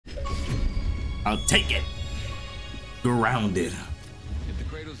I'll take it. Grounded.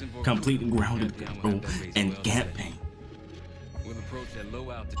 Completely grounded, bro, and camping. We'll approach at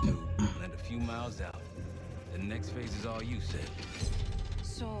low altitude, land a few miles out. The next phase is all you said.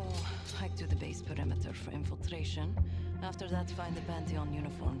 So, hike to the base perimeter for infiltration. After that, find the Pantheon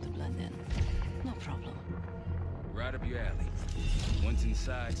uniform to blend in. No problem. Right up your alley. Once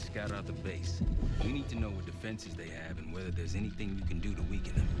inside, scout out the base. We need to know what defenses they have and whether there's anything you can do to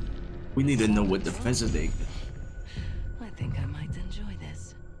weaken them. We need to know what defenses they got. I think I might enjoy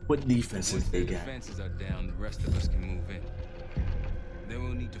this. What defenses they got? Defenses are down, the rest of us can move in. Then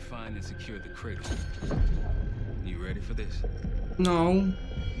we'll need to find and secure the cradle. You ready for this? No.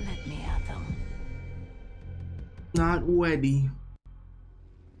 Let me at them. Not ready.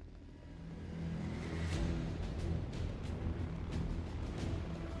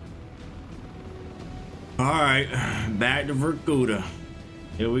 All right, back to Vorkuta.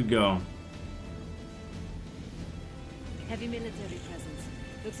 Here we go. Heavy military presence.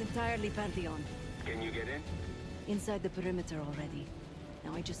 Looks entirely Pantheon. Can you get in? Inside the perimeter already.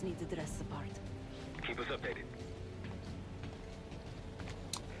 Now I just need to dress the part. Keep us updated.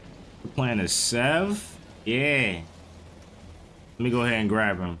 The plan is Sev? Yeah. Let me go ahead and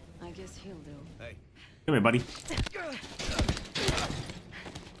grab him. I guess he'll do. Hey. Come here, buddy.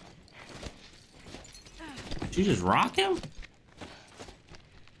 Did you just rock him?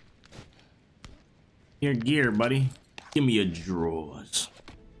 Your gear, buddy. Give me your drawers.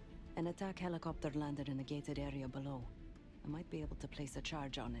 An attack helicopter landed in a gated area below. I might be able to place a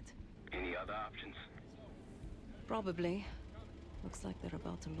charge on it. Any other options? Probably. Looks like they're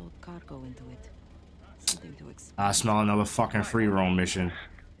about to load cargo into it. Something to expect. I smell another fucking free roam mission.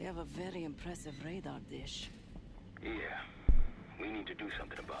 They have a very impressive radar dish. Yeah. We need to do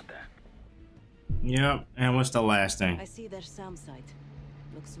something about that. Yep. And what's the last thing? I see their SAM site.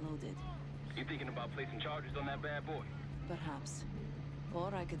 Looks loaded. You thinking about placing charges on that bad boy? Perhaps.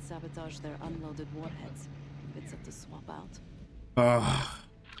 Or I could sabotage their unloaded warheads. Bits of the swap out.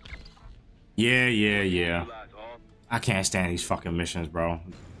 Yeah. I can't stand these fucking missions, bro.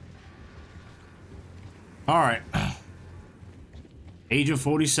 Alright. Agent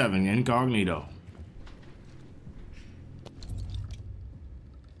 47, incognito.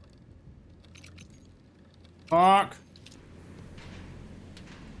 Fuck.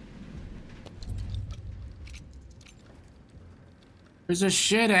 Where's the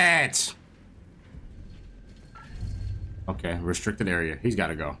shit at? Okay, restricted area. He's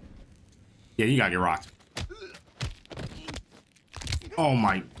gotta go. Yeah, you gotta get rocked. Oh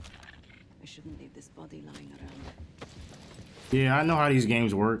my. I shouldn't leave this body lying around. Yeah, I know how these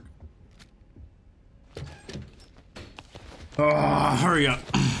games work. Oh, hurry up.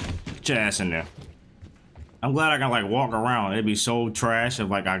 Get your ass in there. I'm glad I can like walk around. It'd be so trash if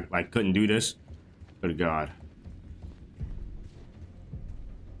like I like couldn't do this. Good God.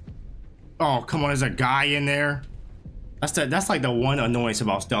 Oh, come on, there's a guy in there. That's like the one annoyance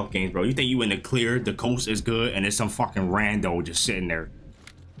about stealth games, bro. You think you in the clear, the coast is good, and there's some fucking rando just sitting there.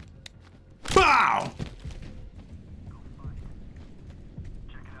 Bow!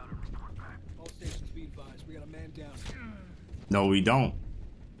 All stations be advised. We got a man down. No, we don't.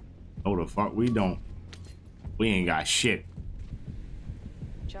 No, the fuck we don't. We ain't got shit.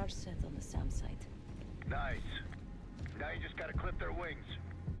 Charge set on the SAM site. Nice. Now you just gotta clip their wings.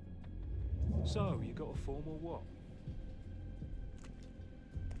 So, you got a form or what?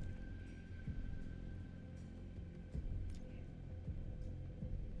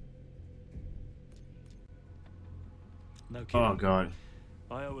 No kidding. Oh God.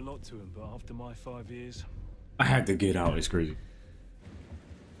 I owe a lot to him, but after my 5 years, I had to get out. It's crazy.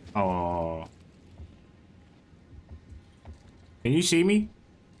 Oh. Can you see me?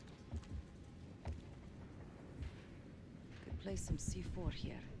 Could place some C4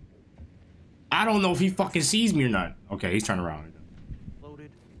 here. I don't know if he fucking sees me or not. Okay, he's turning around.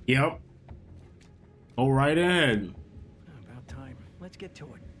 loaded. Yep. Go right ahead. About time. Let's get to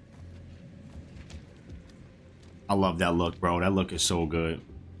it. I love that look, bro. That look is so good.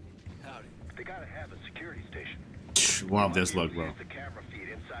 Howdy. They gotta have a security station. Love this look, bro. Use the camera feed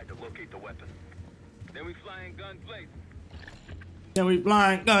inside to locate the weapon. Then we fly in guns blazing. Then we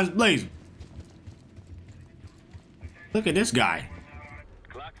flying guns blazing. Look at this guy.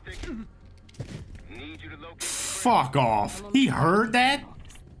 Clock's ticking. Need you to locate. Fuck off. He heard that?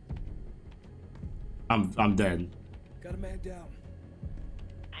 I'm dead. Got a man down.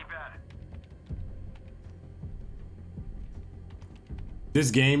 Keep at it.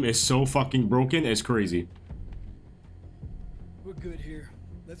 This game is so fucking broken, it's crazy. We're good here.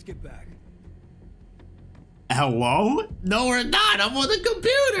 Let's get back. Hello? No, we're not. I'm on the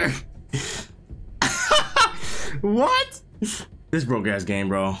computer. What? This broke ass game,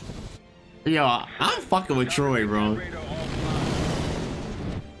 bro. Yo, I'm fucking with Troy, bro.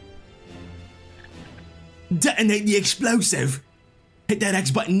 Detonate the explosive. Hit that X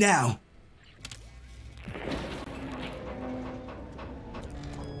button now.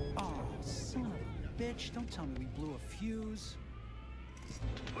 Oh, son of a bitch. Don't tell me we blew a fuse.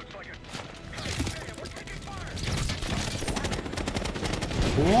 Looks like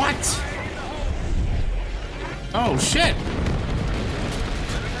What? Oh shit.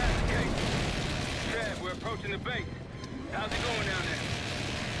 Trev, we're approaching the base. How's it going down there?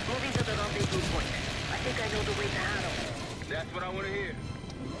 Moving to the rendezvous point. I think I know the way to handle. That's what I want to hear.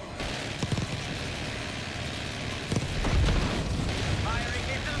 Firing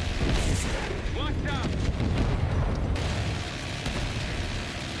into. Watch out.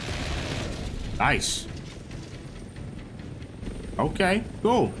 Nice. Okay,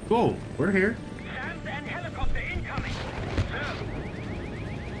 cool, cool. We're here. Sams and helicopter incoming.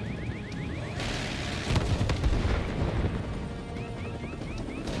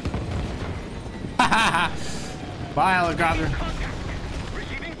 Bye, helicopter. Contact.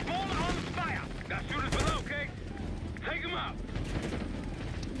 Receiving small arms fire. Got shooters below, okay? Take them out.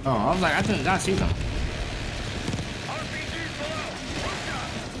 Oh, I was like, I did not see them. RPGs below. Rooftop.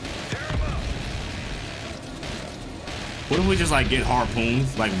 Tear them up. What if we just like get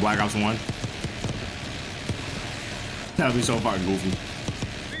harpoons like Black Ops 1? That'd be so fucking goofy.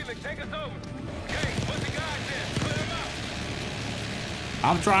 Felix, take us over. Okay, put the guys in. Clear them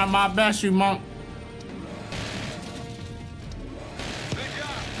out. I'm trying my best, you monk. Good job.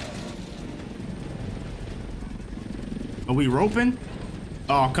 Are we roping?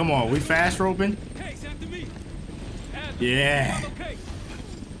 Oh, come on. We fast roping? Case after me. Yeah. Okay.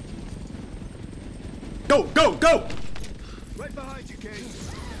 Go, go, go! Right behind you, Case.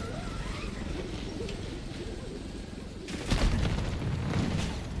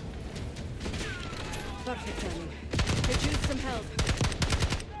 Perfect timing. Could use some help.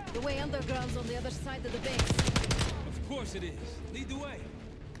 The way underground's on the other side of the base. Of course it is. Lead the way.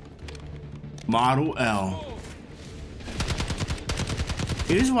 Model L.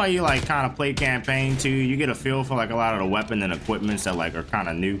 This is why you like kind of play campaign too. You get a feel for like a lot of the weapon and equipments that like are kind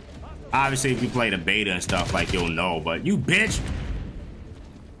of new. Obviously, if you play the beta and stuff, like you'll know. But you bitch!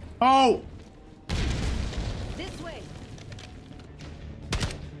 Oh! This way.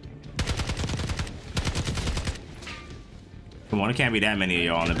 Come on, there can't be that many of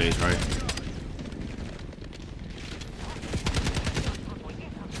y'all on the base, right?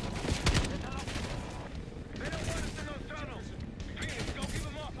 They don't want us in those tunnels. Phoenix, go keep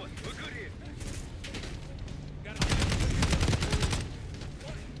them off us. We're good here.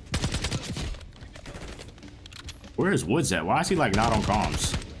 Where is Woods at? Why is he like not on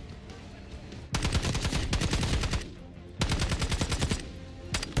comms?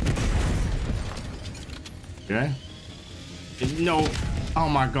 Okay. No. Oh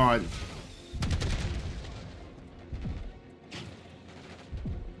my god.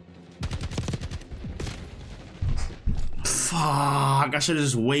 Fuck. I should have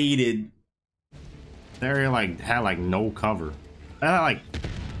just waited. That area like had like no cover. That like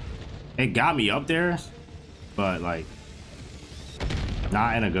it got me up there, but like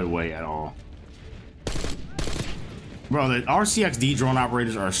not in a good way at all. Bro, the RCXD drone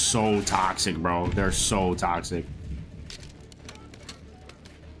operators are so toxic, bro. They're so toxic.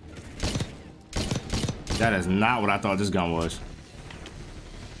 That is not what I thought this gun was.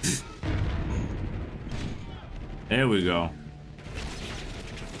 There we go.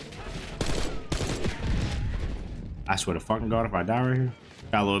 I swear to fucking God, if I die right here.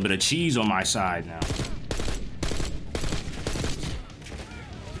 Got a little bit of cheese on my side now.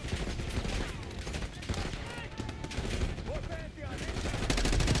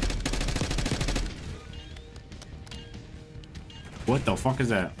 What the fuck is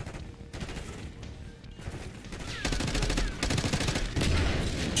that?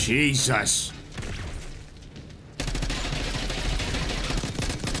 Jesus.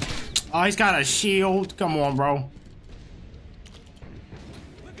 Oh, he's got a shield. Come on, bro.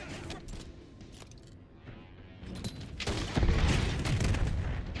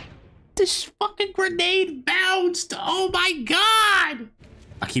 This fucking grenade bounced. Oh my god.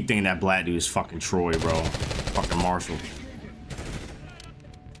 I keep thinking that black dude is fucking Troy, bro. Fucking Marshall.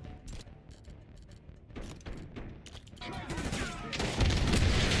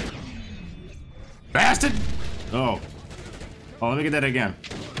 Bastard! Oh. Oh, let me get that again.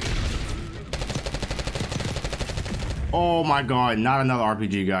 Oh my god, not another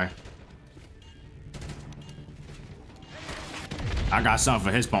RPG guy. I got something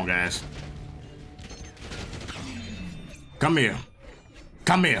for his punk ass. Come here.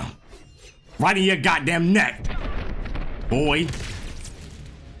 Come here. Right in your goddamn neck. Boy.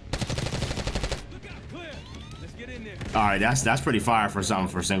 Alright, that's pretty fire for something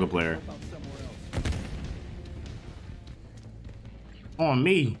for single player. On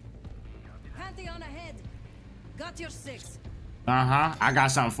me. Pantheon ahead. Got your 6. Uh-huh. I got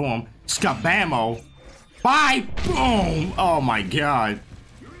something for him. Scabamo. Bye. Boom. Oh my god.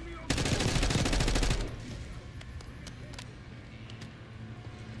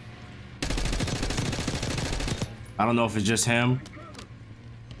 I don't know if it's just him.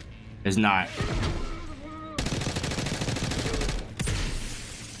 It's not.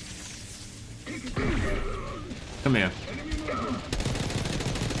 Come here.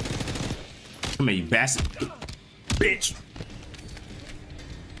 Come here, you bastard. Bitch.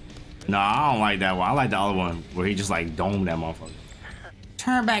 Nah, I don't like that one. I like the other one where he just like domed that motherfucker.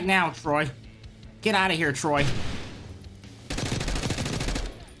 Turn back now, Troy. Get out of here, Troy.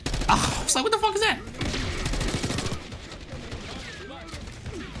 Oh, I was like, what the fuck is that?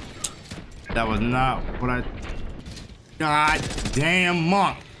 That was not what I... God damn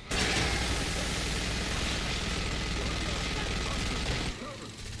monk.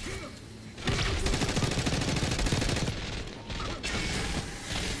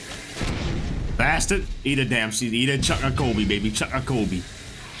 Bastard. Eat a damn seed. Eat a chuck a Kobe, baby. Chuck a Kobe.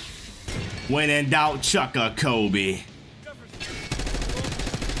 When in doubt, chuck a Kobe.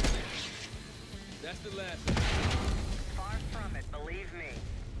 That's the last. Far from it, believe me.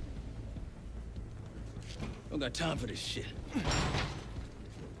 Don't got time for this shit.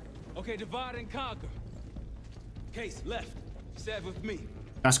 Okay, divide and conquer. Case left. Stab with me.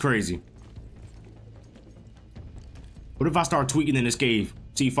 That's crazy. What if I start tweaking in this cave?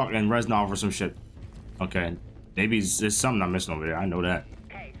 See fucking Reznov or some shit. Okay. Maybe there's something I'm missing over there. I know that.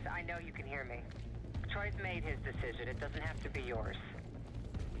 Case, I know you can hear me. Troy's made his decision. It doesn't have to be yours.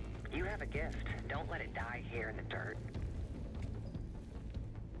 You have a gift. Don't let it die here in the dirt.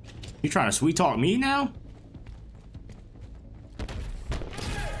 You trying to sweet talk me now?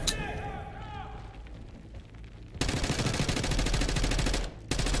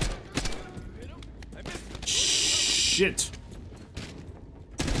 Shit.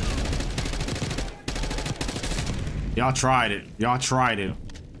 Y'all tried it. Y'all tried it.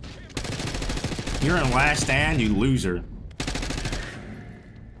 You're in last stand, you loser.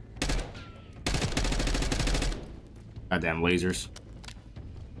 Goddamn lasers.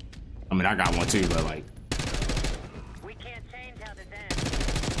 I mean, I got one too, but like. We can't change how this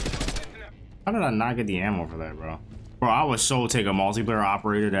ends. How did I not get the ammo for that, bro? Bro, I would so take a multiplayer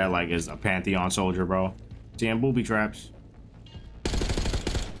operator that like is a Pantheon soldier, bro. Damn booby traps.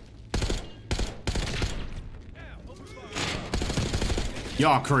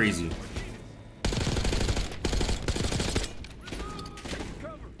 Y'all crazy.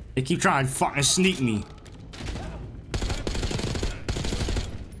 They keep trying to fucking sneak me.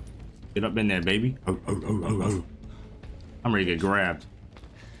 Get up in there, baby. Oh, oh, oh, oh, oh. I'm ready to get grabbed.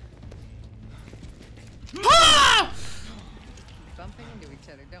 Ah! Bumping into each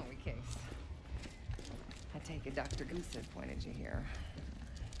other, don't we, Case? I take it Dr. Goose had pointed you here.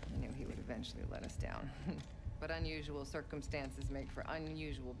 I knew he would eventually let us down. But unusual circumstances make for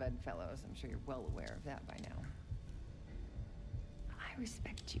unusual bedfellows. I'm sure you're well aware of that by now. I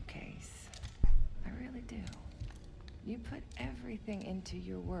respect you, Case. I really do. You put everything into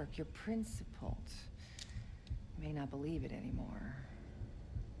your work. You're principled. You may not believe it anymore,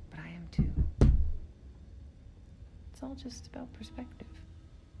 but I am too. It's all just about perspective.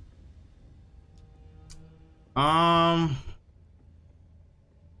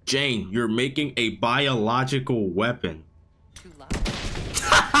 Jane, you're making a biological weapon. Too loud.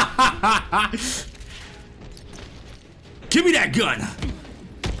 Give me that gun!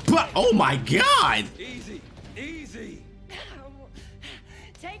 But oh my god! Easy, easy.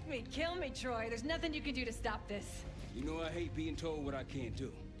 Take me, kill me, Troy. There's nothing you can do to stop this. You know I hate being told what I can't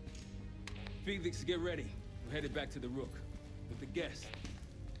do. Felix, get ready. We're headed back to the Rook with the guests.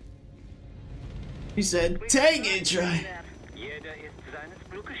 He said, take it, Troy. Jeder ist seines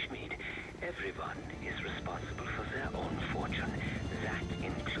Glückes Schmied. Everyone is responsible for their own fortune. That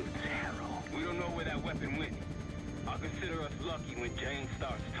includes Harrow. We don't know where that weapon went. I'll consider us lucky when Jane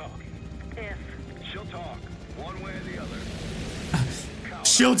starts talking. If She'll talk, one way or the other.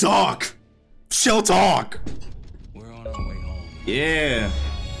 She'll talk! She'll talk! We're on our way home. Yeah.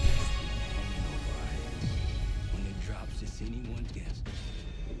 When it drops, it's anyone's guess.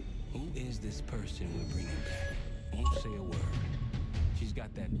 Who is this person we're bringing back? Won't say a word. She's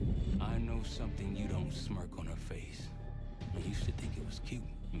got that I know something you don't smirk on her face. I used to think it was cute,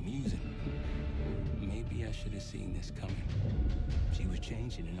 amusing. Maybe Maybe I should have seen this coming. She was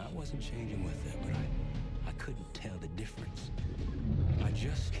changing, and I wasn't changing with her, but I couldn't tell the difference. I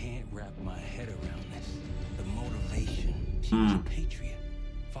just can't wrap my head around this. The motivation. She was a patriot.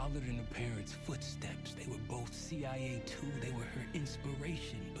 Followed in her parents' footsteps. They were both CIA too. They were her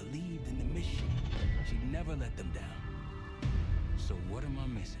inspiration. Believed in the mission. She never let them down. So what am I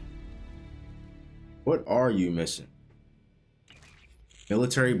missing? What are you missing?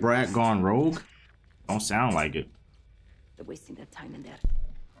 Military brat gone rogue? Don't sound like it. They're wasting their time in there.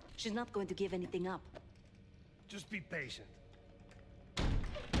 She's not going to give anything up. Just be patient.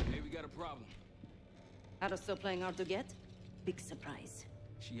 Hey, we got a problem. Are still playing hard to get? Big surprise.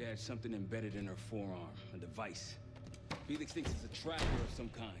 She had something embedded in her forearm, a device. Felix thinks it's a tracker of some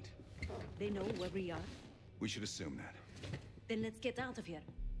kind. They know where we are. We should assume that. Then let's get out of here.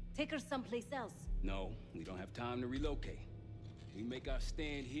 Take her someplace else. No, we don't have time to relocate. We make our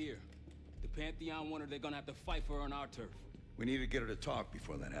stand here. The Pantheon want her, they're gonna have to fight for her on our turf. We need to get her to talk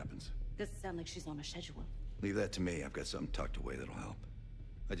before that happens. Doesn't sound like she's on a schedule. Leave that to me. I've got something tucked away that'll help.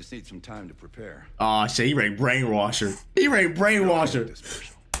 I just need some time to prepare. Oh shit, he ready brainwash her. He ready brainwash her.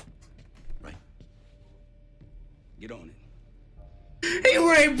 Right? Get on it. He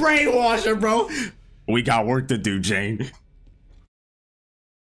ready brainwash her, bro. We got work to do, Jane.